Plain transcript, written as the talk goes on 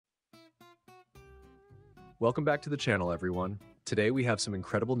Welcome back to the channel, everyone. Today we have some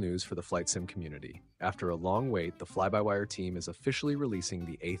incredible news for the flight sim community. After a long wait, the FlyByWire team is officially releasing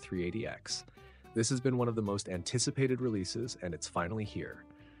the A380X. This has been one of the most anticipated releases, and it's finally here.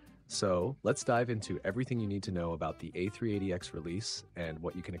 So let's dive into everything you need to know about the A380X release and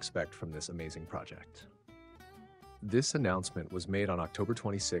what you can expect from this amazing project. This announcement was made on October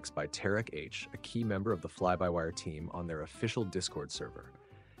 26 by Tarek H., a key member of the FlyByWire team, on their official Discord server.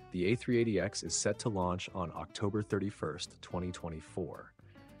 The A380X is set to launch on October 31st, 2024.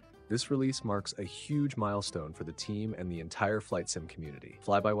 This release marks a huge milestone for the team and the entire flight sim community.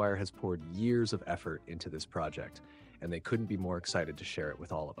 FlyByWire has poured years of effort into this project, and they couldn't be more excited to share it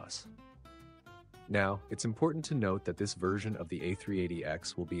with all of us. Now, it's important to note that this version of the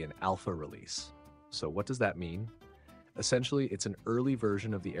A380X will be an alpha release. So what does that mean? Essentially, it's an early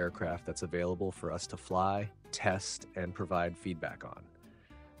version of the aircraft that's available for us to fly, test, and provide feedback on.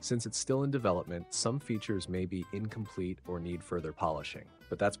 Since it's still in development, some features may be incomplete or need further polishing,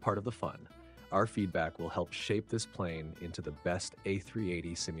 but that's part of the fun. Our feedback will help shape this plane into the best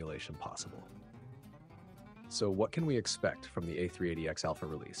A380 simulation possible. So what can we expect from the A380X Alpha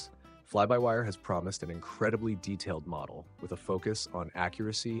release? FlyByWire has promised an incredibly detailed model with a focus on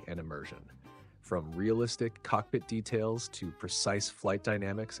accuracy and immersion. From realistic cockpit details to precise flight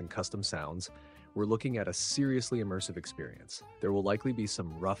dynamics and custom sounds, we're looking at a seriously immersive experience. There will likely be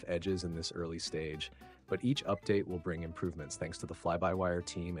some rough edges in this early stage, but each update will bring improvements thanks to the FlyByWire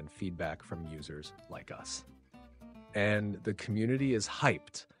team and feedback from users like us. And the community is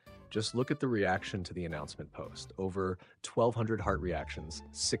hyped. Just look at the reaction to the announcement post. Over 1,200 heart reactions,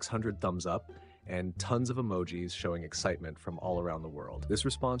 600 thumbs up, and tons of emojis showing excitement from all around the world. This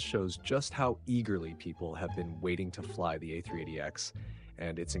response shows just how eagerly people have been waiting to fly the A380X,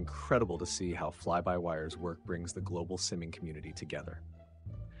 and it's incredible to see how FlyByWire's work brings the global simming community together.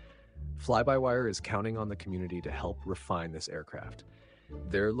 FlyByWire is counting on the community to help refine this aircraft.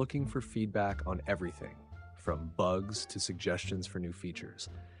 They're looking for feedback on everything, from bugs to suggestions for new features.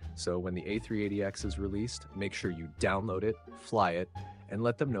 So when the A380X is released, make sure you download it, fly it, and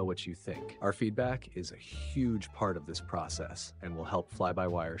let them know what you think. Our feedback is a huge part of this process and will help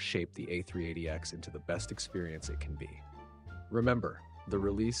FlyByWire shape the A380X into the best experience it can be. Remember, the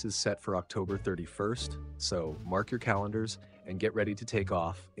release is set for October 31st, so mark your calendars and get ready to take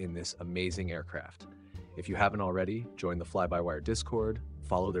off in this amazing aircraft. If you haven't already, join the FlyByWire Discord,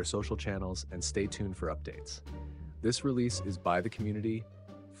 follow their social channels, and stay tuned for updates. This release is by the community,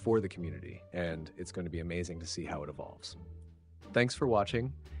 for the community, and it's going to be amazing to see how it evolves. Thanks for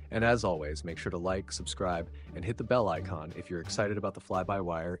watching, and as always, make sure to like, subscribe, and hit the bell icon if you're excited about the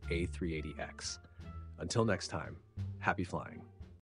FlyByWire A380X. Until next time, happy flying.